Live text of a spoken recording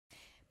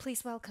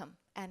Please welcome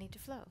Annie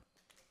Duflo.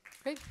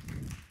 Great.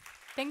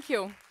 Thank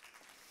you.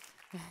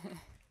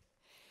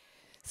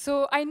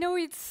 So I know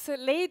it's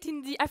late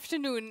in the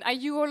afternoon. Are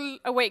you all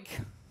awake?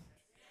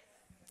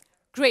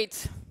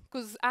 Great,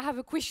 because I have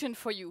a question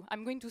for you.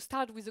 I'm going to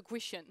start with a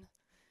question,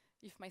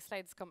 if my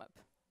slides come up.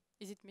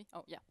 Is it me?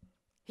 Oh, yeah.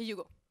 Here you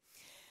go.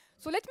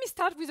 So let me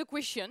start with a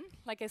question,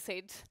 like I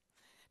said.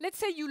 Let's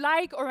say you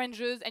like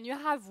oranges and you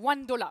have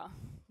 $1.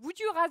 Would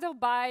you rather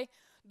buy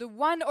the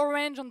one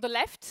orange on the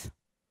left,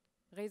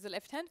 raise the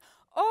left hand,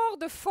 or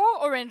the 4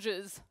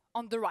 oranges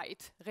on the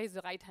right, raise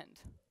the right hand?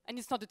 And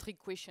it's not a trick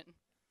question.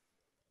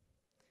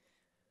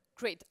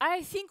 Great.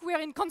 I think we are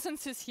in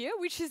consensus here,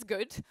 which is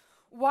good.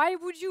 Why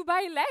would you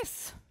buy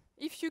less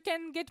if you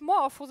can get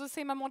more for the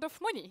same amount of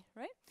money,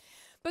 right?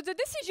 But the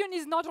decision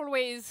is not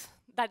always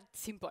that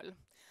simple.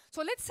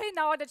 So let's say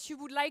now that you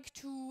would like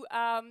to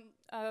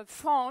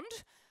fund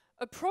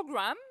a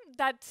program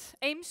that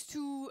aims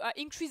to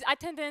increase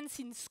attendance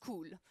in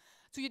school.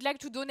 So you'd like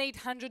to donate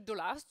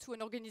 $100 to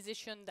an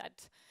organization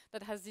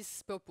that has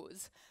this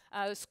purpose.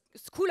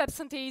 School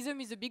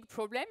absenteeism is a big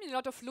problem in a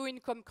lot of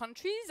low-income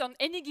countries. On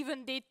any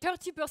given day,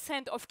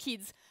 30% of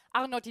kids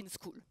are not in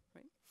school.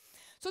 Right?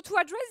 So to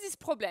address this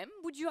problem,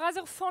 would you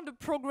rather fund a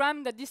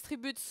program that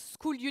distributes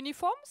school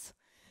uniforms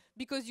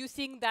because you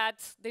think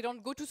that they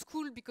don't go to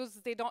school because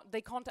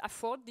they can't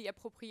afford the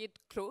appropriate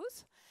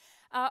clothes?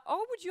 Or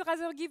would you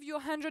rather give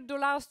your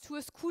 $100 to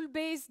a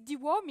school-based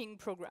deworming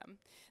program?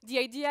 The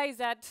idea is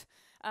that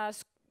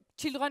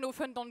children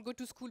often don't go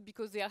to school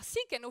because they are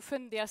sick, and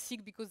often they are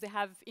sick because they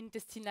have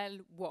intestinal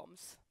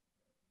worms.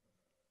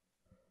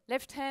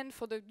 Left hand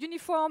for the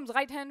uniforms,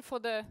 right hand for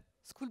the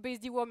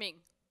school-based deworming.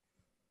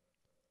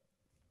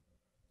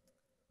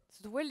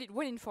 It's a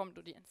well-informed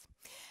audience.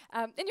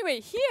 Anyway,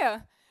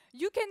 here,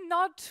 you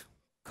cannot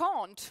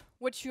count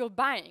what you're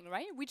buying,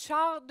 right? Which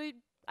are the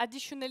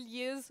additional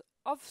years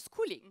of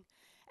schooling.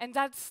 And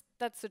that's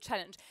a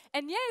challenge.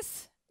 And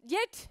yes,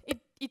 yet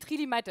it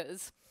really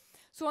matters.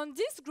 So on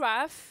this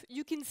graph,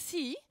 you can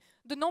see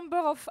the number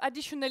of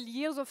additional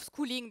years of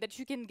schooling that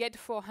you can get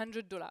for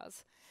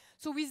 $100.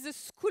 So with the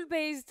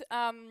school-based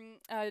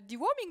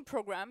deworming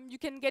program, you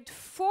can get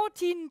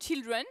 14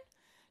 children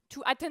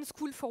to attend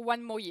school for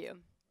 1 more year.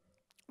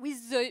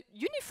 With the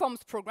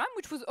uniforms program,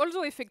 which was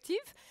also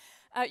effective,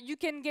 you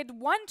can get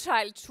 1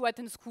 child to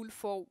attend school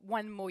for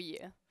 1 more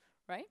year,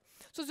 right?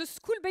 So the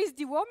school-based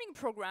deworming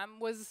program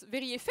was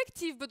very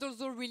effective, but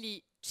also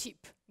really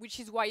cheap, which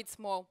is why it's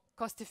more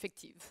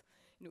cost-effective,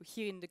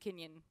 here in the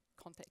Kenyan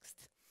context.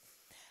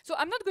 So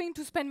I'm not going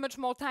to spend much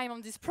more time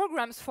on these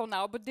programs for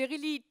now, but there are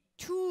really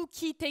 2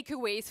 key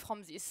takeaways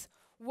from this.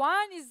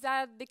 One is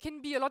that there can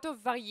be a lot of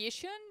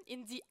variation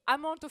in the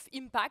amount of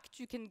impact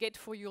you can get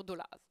for your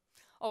dollars,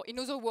 or in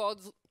other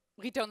words,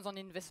 returns on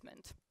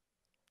investment.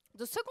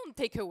 The second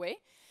takeaway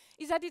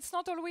is that it's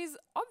not always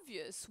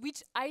obvious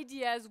which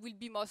ideas will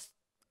be most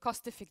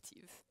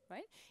cost-effective,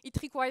 right?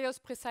 It requires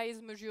precise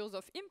measures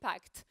of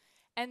impact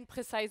and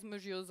precise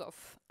measures of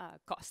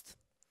cost.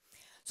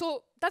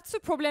 So that's the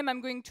problem I'm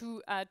going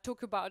to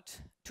talk about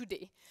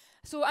today.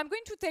 So I'm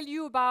going to tell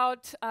you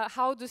about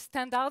how the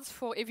standards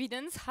for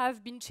evidence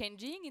have been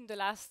changing in the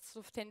last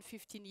 10,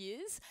 15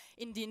 years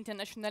in the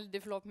international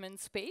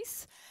development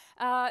space.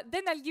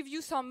 Then I'll give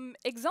you some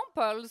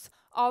examples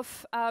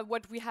of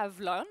what we have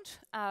learned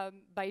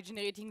by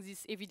generating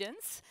this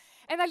evidence.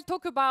 And I'll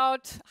talk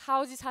about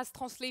how this has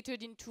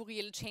translated into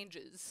real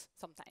changes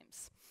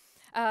sometimes.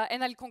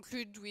 And I'll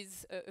conclude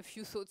with a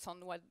few thoughts on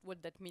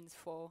what that means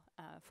for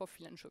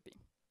philanthropy.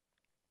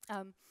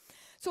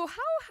 So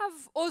how have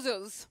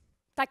others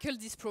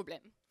tackled this problem?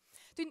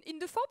 So in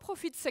the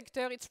for-profit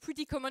sector, it's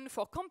pretty common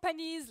for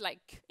companies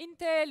like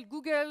Intel,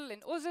 Google,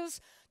 and others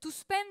to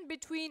spend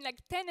between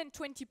 10 and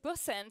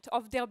 20%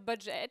 of their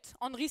budget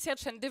on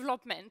research and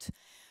development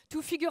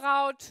to figure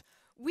out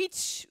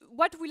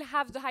what will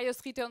have the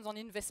highest returns on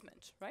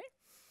investment, right?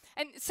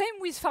 And same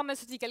with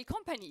pharmaceutical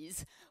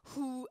companies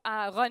who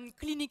run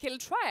clinical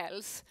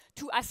trials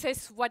to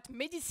assess what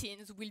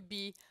medicines will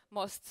be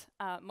most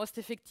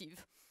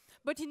effective.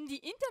 But in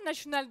the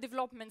international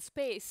development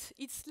space,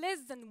 it's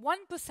less than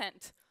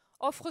 1%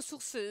 of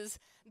resources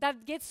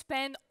that get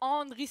spent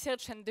on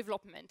research and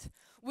development,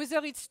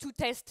 whether it's to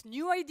test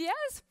new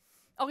ideas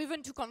or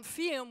even to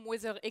confirm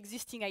whether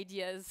existing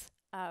ideas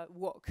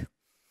work.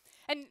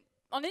 And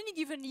on any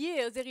given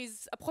year, there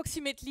is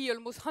approximately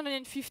almost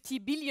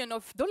 $150 billion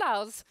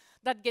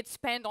that get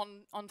spent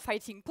on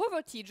fighting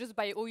poverty just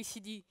by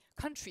OECD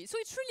countries. So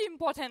it's really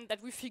important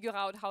that we figure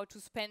out how to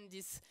spend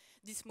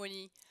this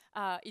money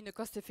in a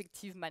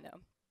cost-effective manner.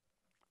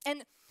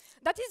 And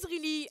that is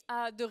really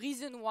the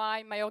reason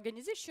why my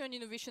organization,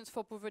 Innovations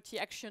for Poverty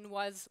Action,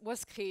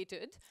 was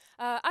created,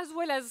 as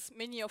well as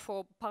many of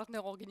our partner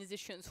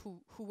organizations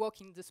who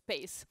work in the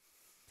space.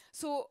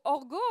 So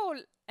our goal,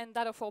 and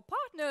that of our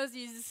partners,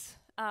 is,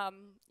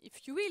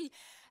 if you will,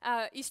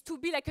 is to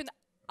be like an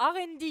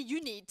R&D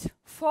unit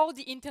for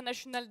the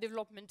international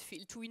development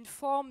field to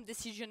inform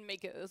decision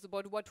makers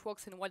about what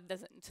works and what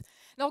doesn't.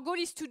 And our goal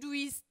is to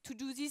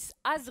do this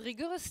as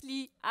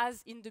rigorously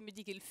as in the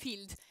medical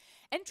field,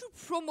 and to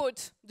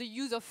promote the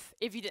use of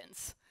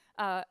evidence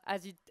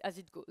as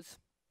it goes.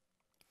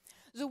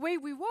 The way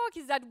we work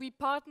is that we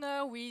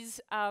partner with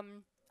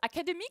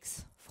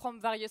academics from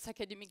various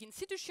academic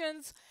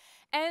institutions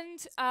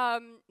and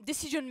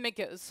decision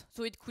makers.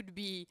 So it could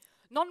be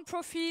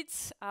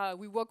non-profits,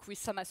 we work with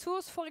some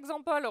ASOs, for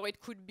example, or it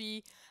could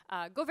be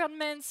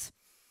governments.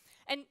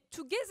 And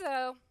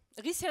together,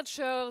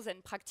 researchers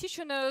and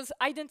practitioners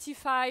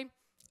identify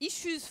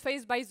issues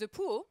faced by the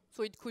poor.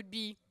 So it could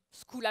be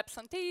school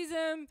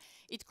absenteeism,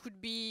 it could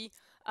be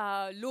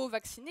low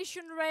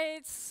vaccination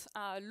rates,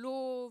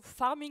 low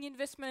farming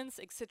investments,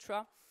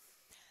 etc.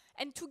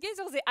 And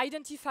together they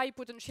identify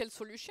potential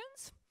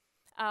solutions,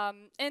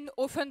 and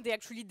often they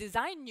actually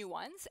design new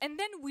ones, and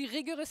then we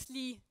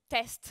rigorously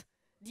test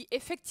the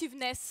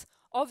effectiveness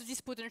of these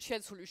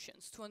potential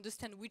solutions to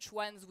understand which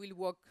ones will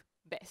work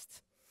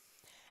best.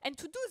 And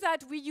to do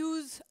that, we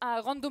use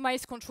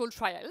randomized control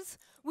trials,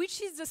 which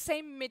is the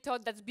same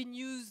method that's been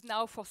used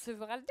now for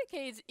several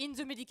decades in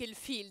the medical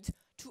field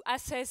to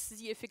assess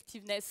the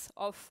effectiveness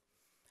of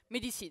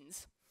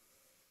medicines.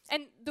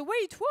 And the way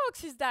it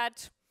works is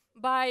that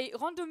by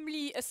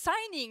randomly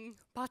assigning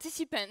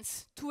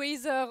participants to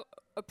either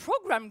a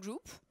program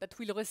group that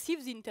will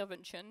receive the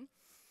intervention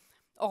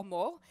or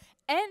more,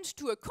 and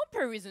to a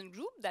comparison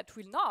group that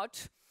will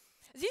not,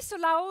 this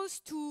allows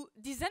to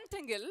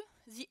disentangle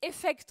the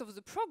effect of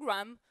the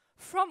program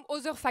from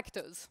other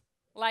factors,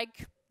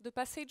 like the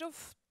passage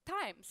of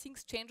time,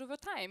 things change over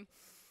time,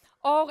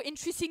 or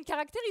intrinsic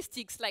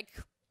characteristics like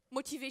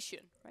motivation,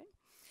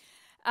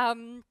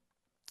 right?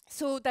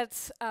 So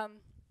that's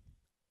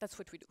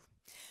what we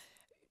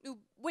do.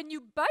 When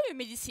you buy a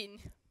medicine,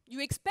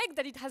 you expect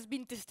that it has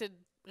been tested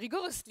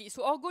rigorously.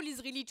 So our goal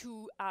is really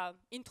to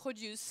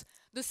introduce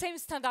the same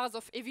standards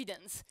of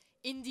evidence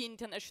in the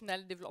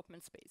international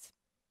development space.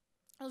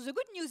 Now, the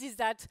good news is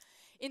that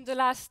in the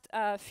last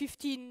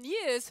 15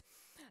 years,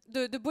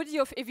 the body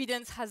of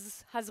evidence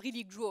has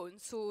really grown.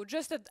 So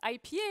just at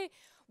IPA,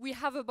 we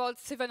have about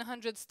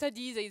 700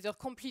 studies, either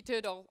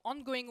completed or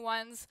ongoing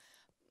ones,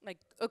 like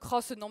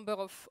across a number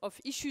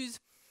of issues.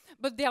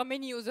 But there are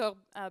many other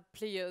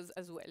players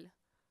as well.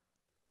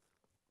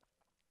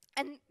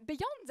 And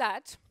beyond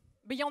that,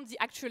 beyond the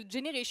actual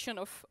generation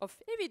of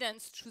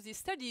evidence through these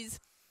studies,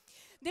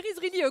 there is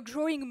really a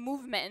growing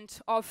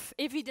movement of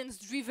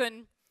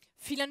evidence-driven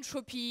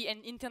philanthropy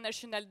and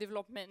international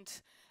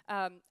development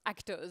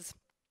actors.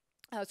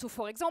 So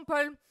for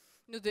example,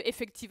 the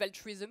effective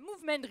altruism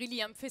movement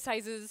really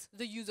emphasizes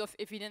the use of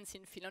evidence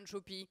in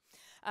philanthropy.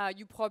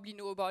 You probably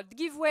know about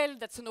GiveWell.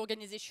 That's an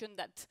organization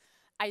that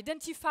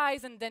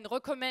identifies and then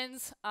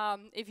recommends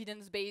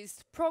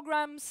evidence-based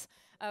programs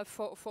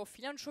for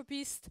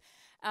philanthropists,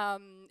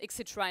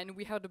 etc. And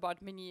we heard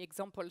about many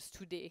examples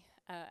today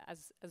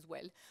as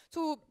well.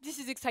 So this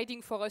is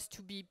exciting for us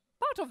to be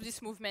part of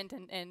this movement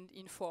and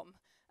inform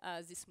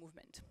this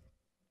movement.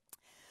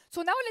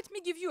 So now let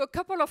me give you a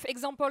couple of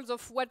examples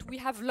of what we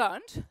have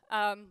learned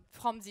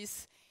from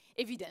this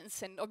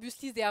evidence, and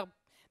obviously there are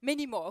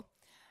many more.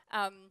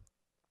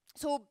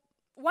 So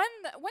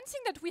one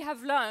thing that we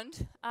have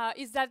learned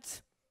is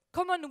that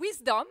common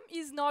wisdom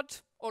is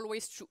not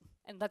always true,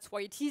 and that's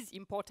why it is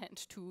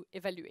important to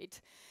evaluate.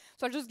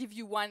 So I'll just give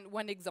you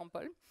one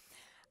example.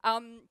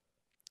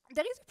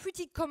 There is a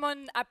pretty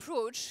common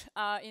approach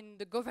in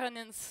the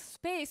governance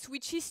space,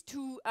 which is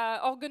to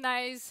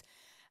organize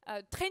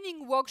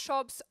training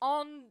workshops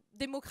on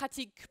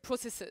democratic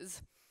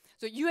processes.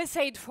 So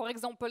USAID, for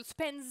example,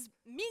 spends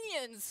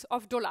millions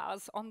of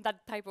dollars on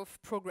that type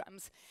of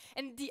programs.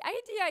 And the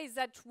idea is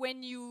that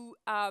when you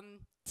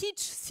teach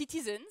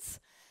citizens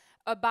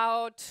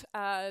about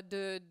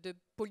the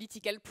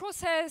political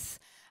process,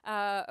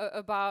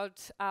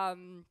 about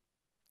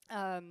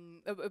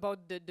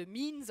the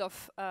means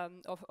of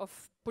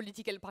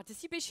political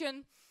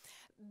participation,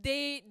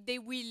 they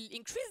will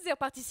increase their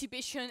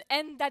participation,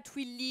 and that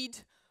will lead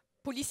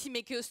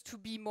policymakers to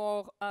be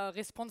more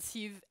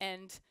responsive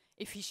and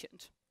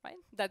efficient, right?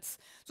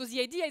 So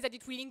the idea is that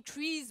it will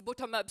increase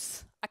bottom-up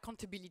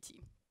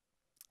accountability.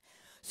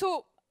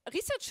 So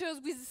researchers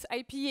with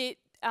IPA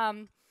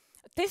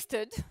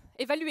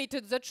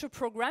evaluated such a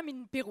program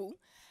in Peru,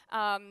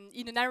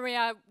 in an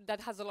area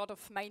that has a lot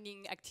of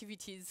mining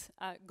activities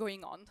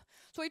going on.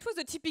 So it was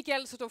a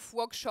typical sort of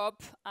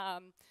workshop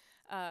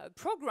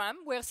program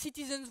where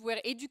citizens were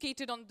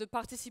educated on the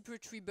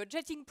participatory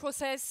budgeting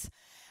process.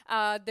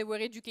 They were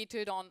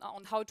educated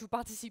on how to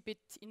participate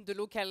in the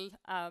local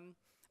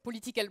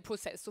political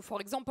process. So for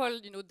example,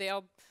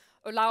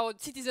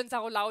 citizens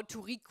are allowed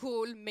to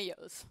recall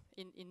mayors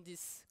in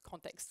this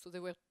context. So they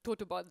were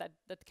taught about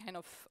that kind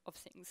of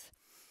things.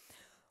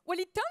 Well,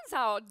 it turns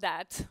out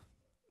that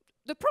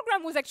the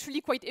program was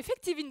actually quite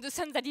effective in the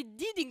sense that it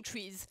did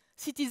increase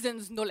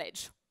citizens'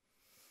 knowledge.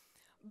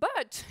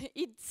 But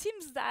it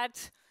seems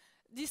that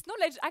this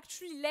knowledge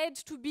actually led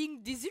to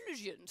being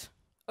disillusioned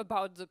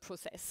about the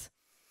process.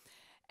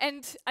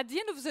 And at the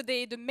end of the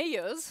day, the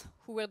mayors,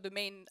 who were the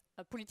main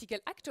political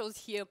actors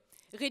here,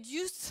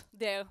 reduced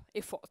their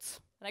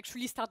efforts and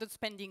actually started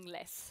spending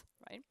less,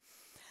 right?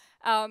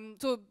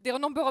 So there are a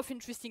number of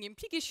interesting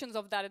implications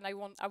of that, and I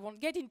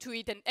won't get into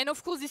it. And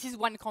of course, this is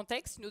one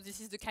context. You know, this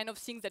is the kind of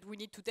things that we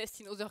need to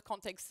test in other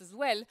contexts as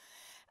well.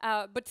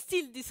 But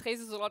still, this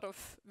raises a lot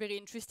of very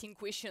interesting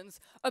questions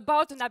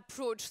about an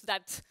approach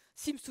that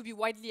seems to be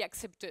widely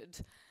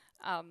accepted.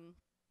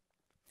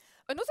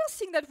 Another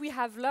thing that we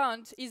have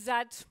learned is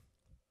that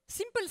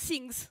simple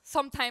things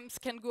sometimes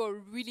can go a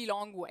really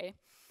long way,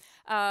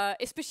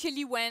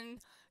 especially when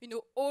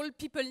all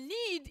people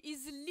need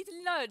is a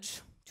little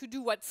nudge to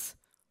do what's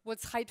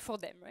right for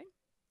them, right?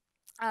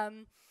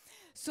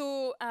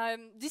 So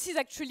this is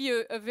actually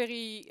a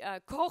very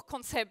core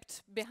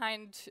concept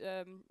behind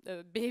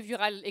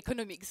behavioral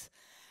economics.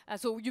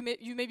 So you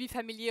may be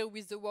familiar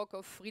with the work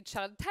of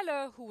Richard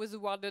Thaler, who was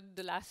awarded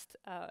the last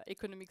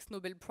economics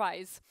Nobel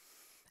Prize,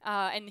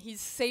 and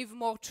his Save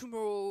More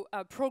Tomorrow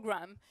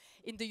program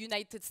in the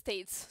United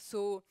States.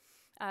 So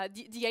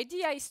the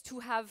idea is to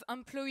have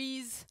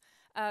employees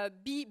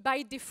be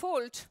by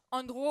default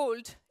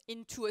enrolled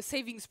into a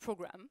savings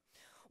program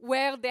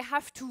where they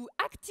have to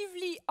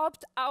actively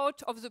opt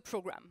out of the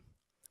program,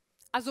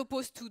 as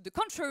opposed to the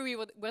contrary,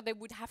 where they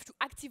would have to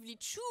actively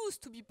choose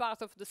to be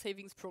part of the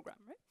savings program.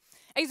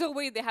 Right? Either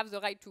way, they have the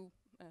right to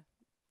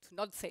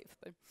not save.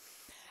 But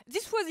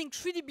this was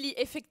incredibly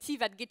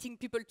effective at getting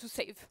people to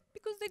save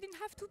because they didn't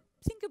have to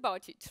think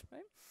about it.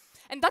 Right?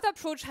 And that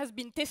approach has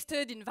been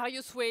tested in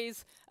various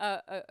ways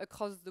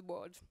across the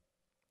world.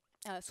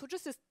 So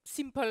just a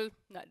simple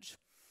nudge.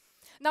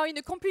 Now, in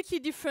a completely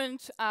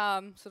different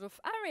sort of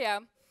area,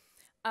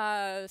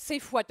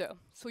 safe water.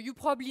 So you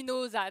probably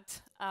know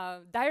that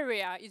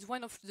diarrhea is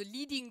one of the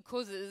leading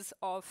causes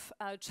of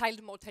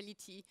child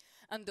mortality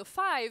under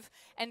 5,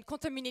 and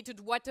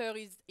contaminated water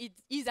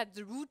is at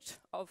the root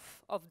of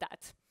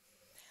that.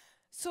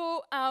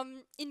 So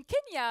in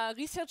Kenya,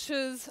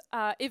 researchers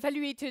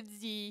evaluated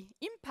the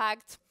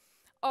impact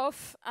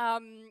of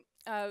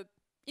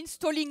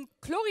installing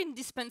chlorine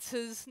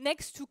dispensers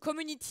next to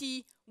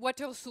community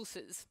water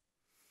sources.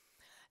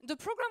 The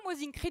program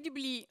was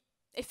incredibly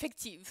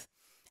effective,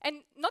 and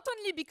not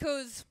only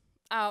because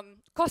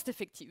cost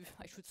effective,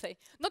 I should say,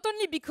 not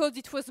only because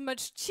it was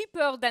much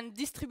cheaper than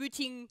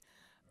distributing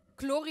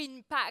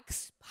chlorine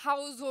packs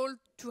household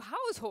to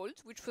household,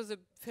 which was a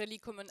fairly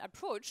common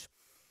approach,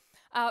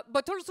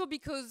 but also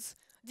because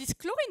these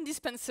chlorine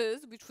dispensers,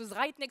 which was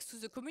right next to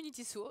the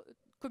community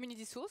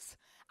source,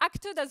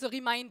 acted as a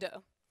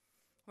reminder,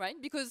 right?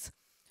 Because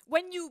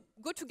when you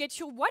go to get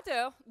your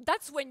water,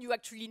 that's when you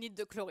actually need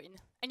the chlorine.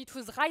 And it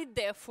was right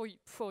there for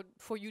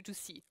you to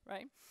see,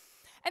 right?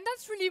 And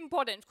that's really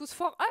important, because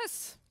for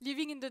us,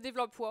 living in the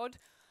developed world,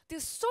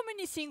 there's so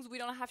many things we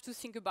don't have to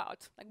think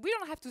about. Like, we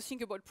don't have to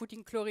think about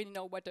putting chlorine in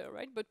our water,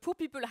 right? But poor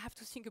people have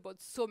to think about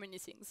so many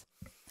things.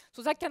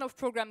 So that kind of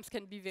programs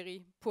can be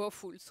very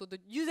powerful. So the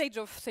usage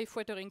of safe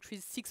water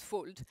increased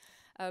 6-fold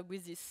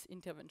with this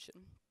intervention.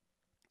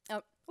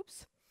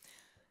 Oops.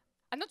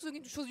 I'm not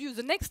going to show you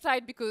the next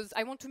slide because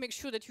I want to make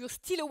sure that you're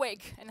still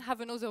awake and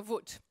have another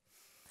vote.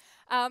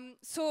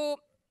 So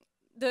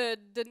the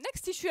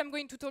next issue I'm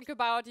going to talk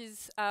about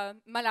is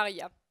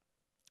malaria.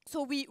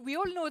 So we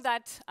all know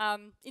that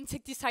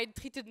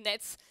insecticide-treated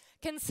nets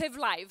can save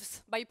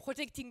lives by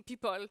protecting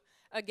people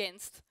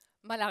against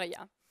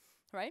malaria,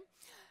 right?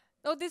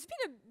 Now, there's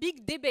been a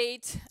big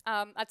debate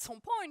at some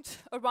point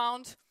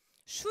around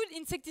should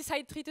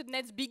insecticide-treated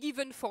nets be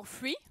given for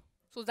free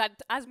so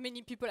that as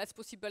many people as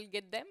possible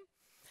get them,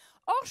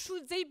 or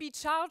should they be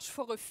charged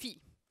for a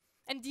fee?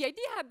 And the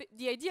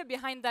idea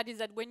behind that is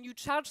that when you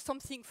charge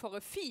something for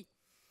a fee,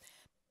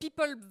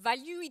 people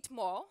value it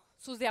more,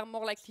 so they are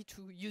more likely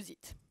to use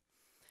it.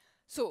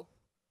 So,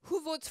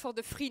 who votes for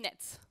the free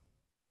nets?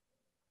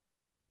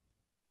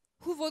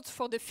 Who votes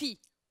for the fee?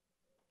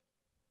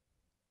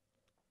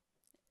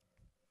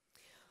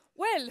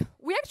 Well,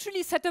 we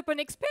actually set up an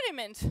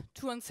experiment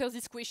to answer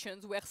these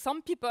questions, where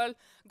some people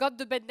got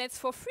the bed nets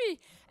for free,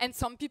 and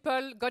some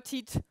people got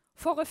it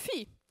for a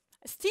fee.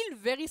 Still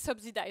very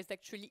subsidized,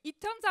 actually.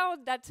 It turns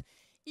out that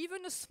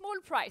even a small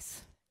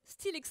price,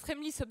 still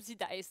extremely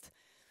subsidized,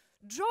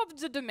 dropped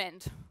the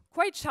demand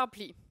quite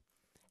sharply.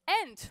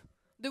 And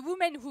the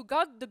women who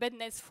got the bed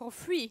nets for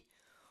free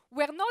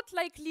were not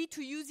likely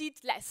to use it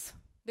less.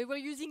 They were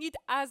using it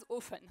as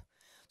often.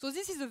 So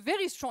this is a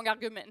very strong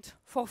argument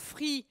for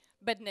free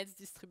bed nets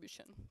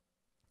distribution.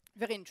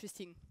 Very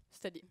interesting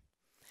study.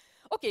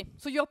 Okay,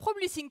 so you're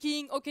probably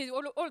thinking, okay,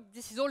 all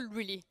this is all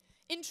really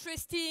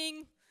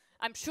interesting.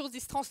 I'm sure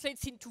this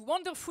translates into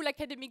wonderful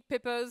academic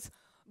papers,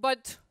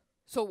 but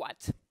so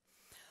what?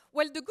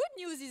 Well, the good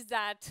news is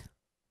that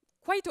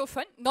quite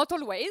often, not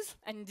always,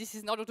 and this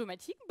is not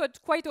automatic,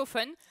 but quite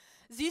often,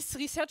 this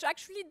research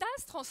actually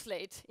does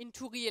translate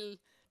into real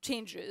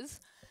changes.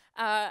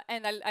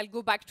 And I'll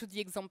go back to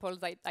the examples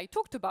I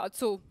talked about.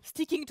 So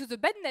sticking to the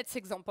bed nets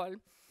example,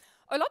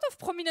 a lot of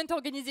prominent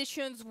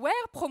organizations were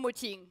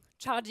promoting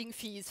charging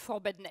fees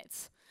for bed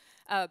nets.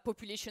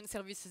 Population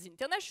Services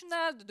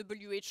International, the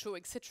WHO,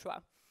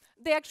 etc.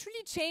 They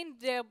actually changed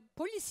their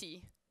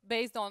policy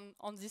based on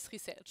this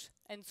research,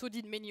 and so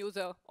did many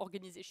other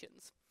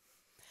organizations.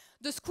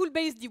 The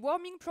school-based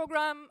deworming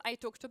program I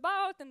talked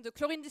about and the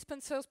chlorine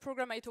dispensers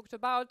program I talked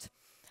about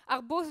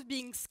are both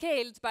being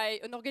scaled by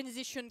an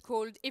organization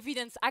called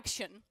Evidence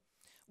Action,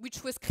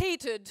 which was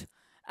created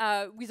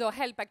with our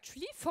help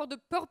actually for the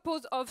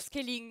purpose of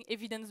scaling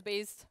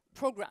evidence-based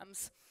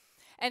programs.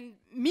 And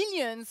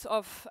millions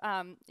of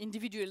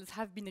individuals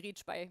have been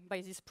reached by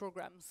these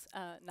programs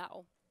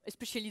now,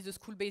 especially the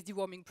school-based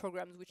deworming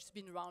programs, which has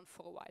been around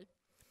for a while.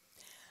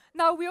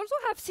 Now, we also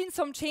have seen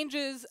some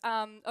changes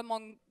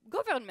among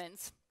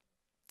governments.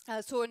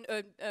 So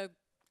a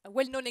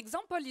well-known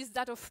example is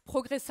that of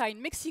Progresa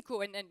in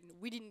Mexico, and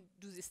we didn't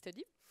do this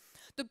study.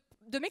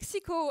 The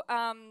Mexico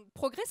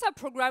Progresa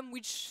program,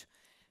 which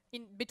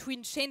in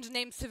between changed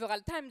names several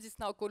times, is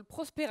now called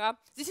Prospera.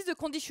 This is a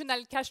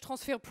conditional cash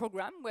transfer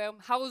program where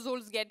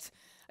households get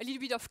a little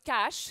bit of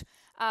cash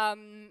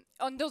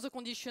under the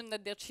condition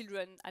that their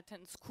children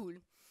attend school.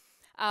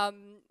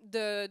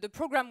 The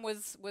program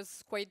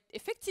was quite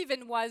effective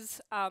and was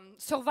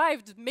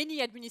survived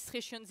many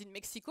administrations in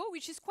Mexico,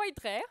 which is quite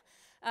rare.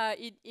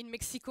 In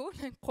Mexico,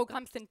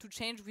 programs tend to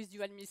change with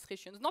new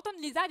administrations. Not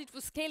only that, it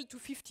was scaled to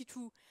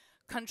 52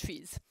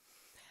 countries.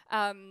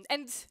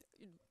 And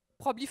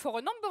probably for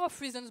a number of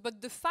reasons,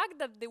 but the fact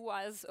that there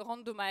was a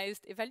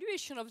randomized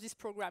evaluation of this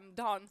program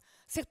done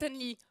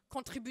certainly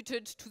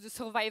contributed to the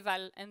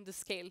survival and the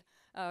scale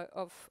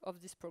of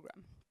this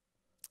program.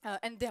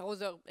 And there are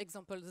other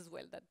examples as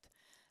well that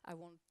I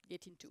won't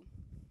get into.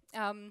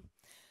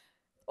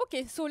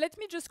 Okay, so let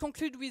me just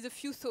conclude with a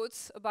few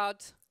thoughts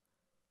about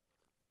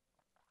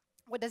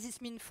what does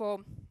this mean for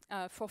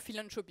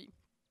philanthropy,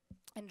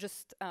 and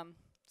just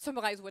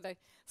summarize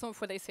some of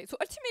what I say. So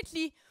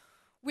ultimately,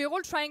 we're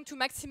all trying to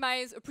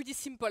maximize a pretty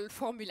simple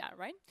formula,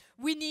 right?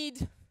 We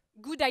need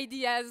good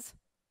ideas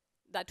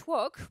that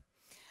work,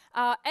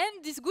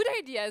 and these good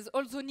ideas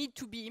also need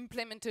to be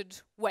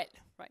implemented well,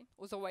 right?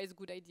 Otherwise,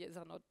 good ideas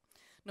are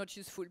not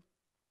useful.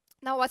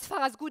 Now, as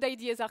far as good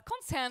ideas are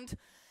concerned,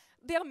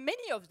 there are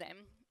many of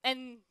them,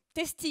 and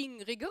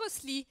testing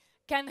rigorously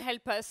can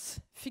help us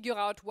figure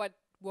out what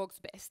works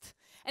best.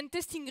 And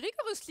testing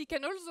rigorously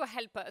can also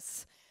help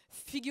us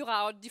figure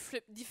out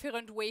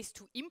different ways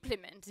to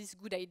implement these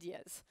good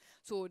ideas.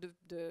 So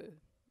the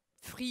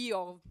free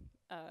or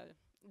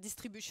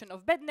distribution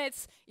of bed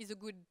nets is a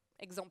good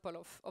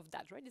example of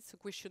that, right? It's a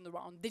question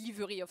around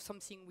delivery of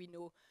something we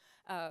know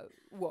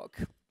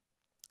work.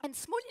 And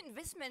small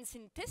investments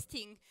in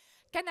testing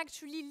can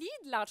actually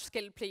lead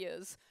large-scale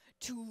players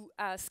to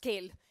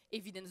scale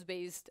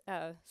evidence-based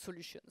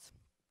solutions.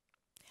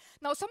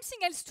 Now, something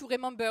else to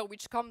remember,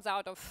 which comes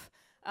out of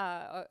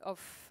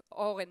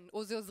our and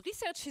others'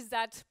 research, is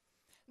that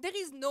there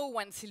is no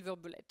one silver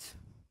bullet.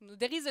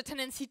 There is a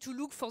tendency to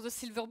look for the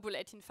silver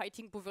bullet in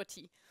fighting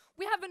poverty.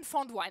 We haven't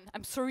found one,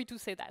 I'm sorry to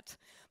say that.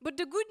 But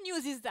the good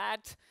news is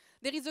that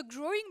there is a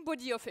growing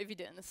body of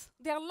evidence.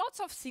 There are lots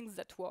of things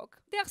that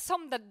work. There are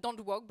some that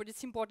don't work, but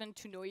it's important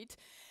to know it.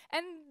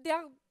 And there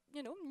are,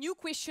 new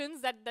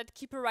questions that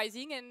keep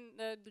arising,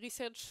 and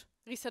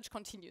research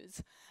continues.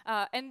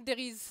 And there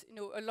is,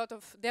 there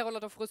are a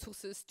lot of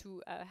resources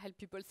to help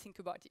people think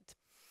about it.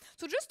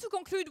 So just to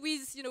conclude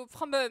with,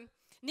 from an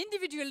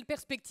individual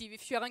perspective,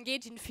 if you are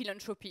engaged in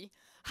philanthropy,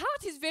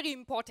 heart is very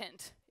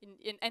important.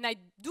 And I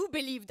do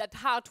believe that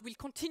heart will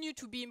continue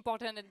to be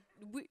important and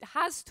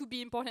has to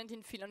be important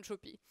in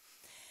philanthropy.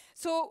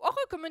 So our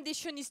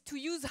recommendation is to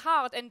use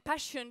heart and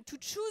passion to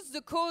choose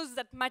the cause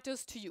that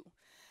matters to you.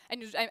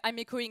 And I'm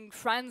echoing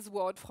Fran's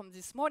word from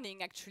this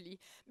morning, actually,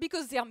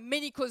 because there are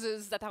many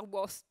causes that are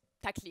worth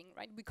tackling,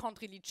 right? We can't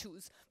really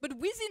choose. But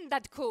within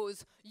that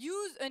cause,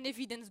 use an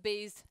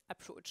evidence-based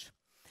approach.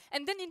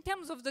 And then in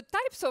terms of the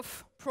types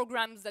of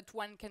programs that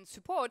one can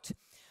support,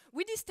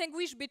 we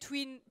distinguish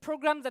between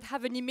programs that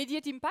have an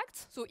immediate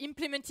impact, so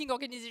implementing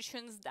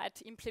organizations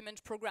that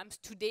implement programs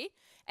today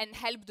and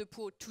help the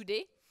poor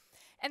today.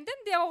 And then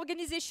there are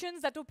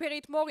organizations that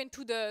operate more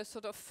into the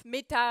sort of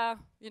meta,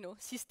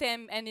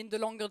 system and in the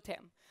longer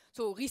term.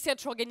 So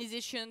research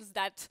organizations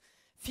that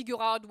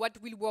figure out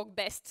what will work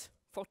best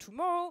for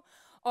tomorrow,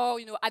 or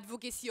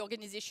advocacy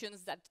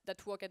organizations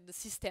that work at the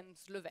systems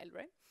level,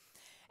 right?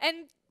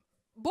 And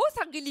both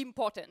are really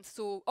important.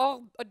 So our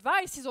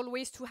advice is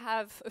always to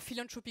have a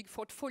philanthropic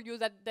portfolio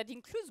that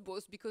includes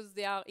both, because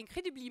they are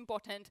incredibly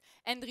important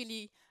and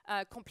really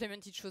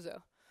complement each other.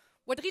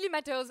 What really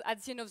matters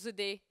at the end of the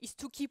day is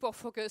to keep our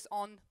focus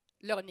on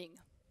learning.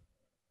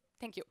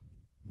 Thank you.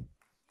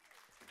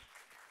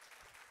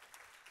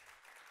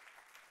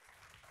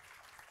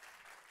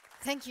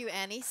 Thank you,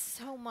 Annie,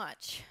 so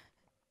much.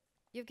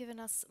 You've given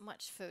us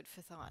much food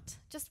for thought.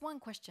 Just one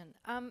question.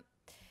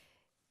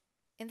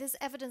 In this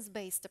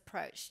evidence-based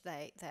approach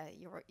that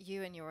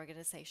you and your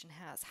organization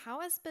has, how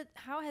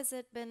has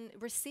it been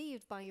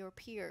received by your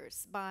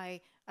peers,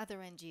 by other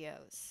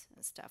NGOs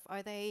and stuff?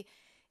 Are they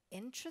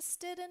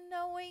interested in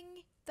knowing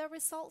the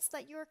results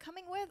that you're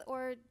coming with,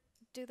 or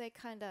do they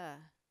kind of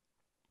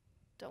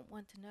don't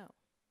want to know?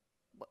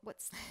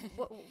 What's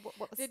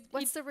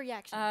the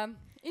reaction?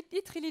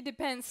 It really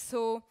depends.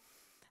 So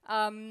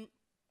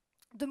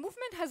the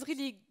movement has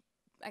really,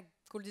 I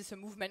call this a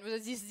movement,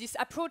 this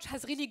approach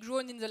has really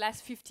grown in the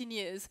last 15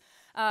 years.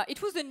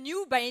 It wasn't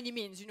new by any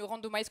means.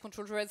 Randomized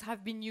control trials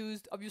have been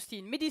used obviously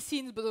in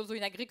medicines, but also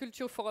in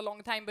agriculture for a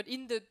long time. But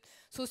in the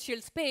social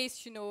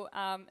space,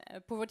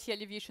 poverty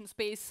alleviation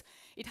space,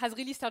 it has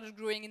really started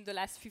growing in the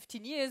last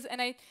 15 years.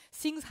 And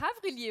things have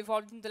really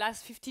evolved in the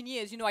last 15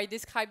 years. I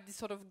described this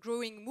sort of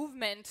growing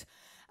movement.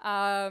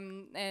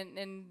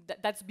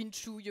 That's been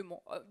true.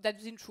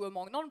 That's been true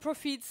among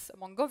non-profits,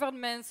 among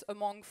governments,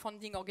 among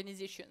funding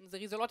organizations.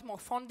 There is a lot more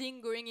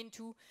funding going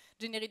into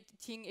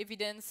generating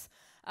evidence.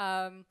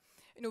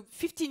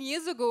 15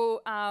 years ago,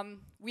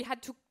 we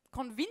had to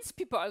convince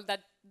people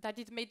that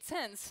it made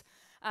sense,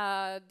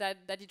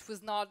 that it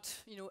was not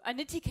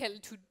unethical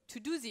to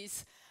do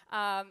this.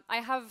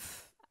 I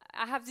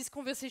have these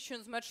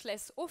conversations much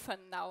less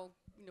often now.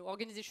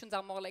 Organizations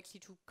are more likely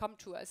to come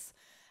to us.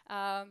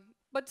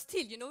 But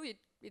still,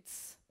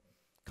 it's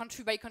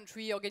country by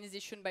country,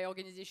 organization by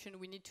organization.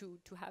 We need to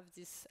have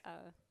this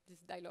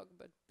dialogue.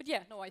 But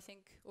yeah, no, I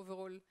think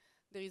overall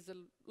there is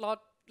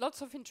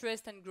lots of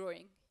interest and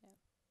growing. Yeah.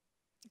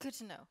 Good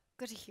to know.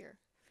 Good to hear.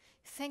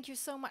 Thank you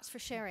so much for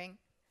sharing.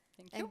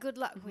 Thank you. And good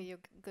luck with your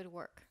good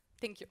work.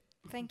 Thank you.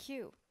 Thank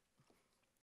you.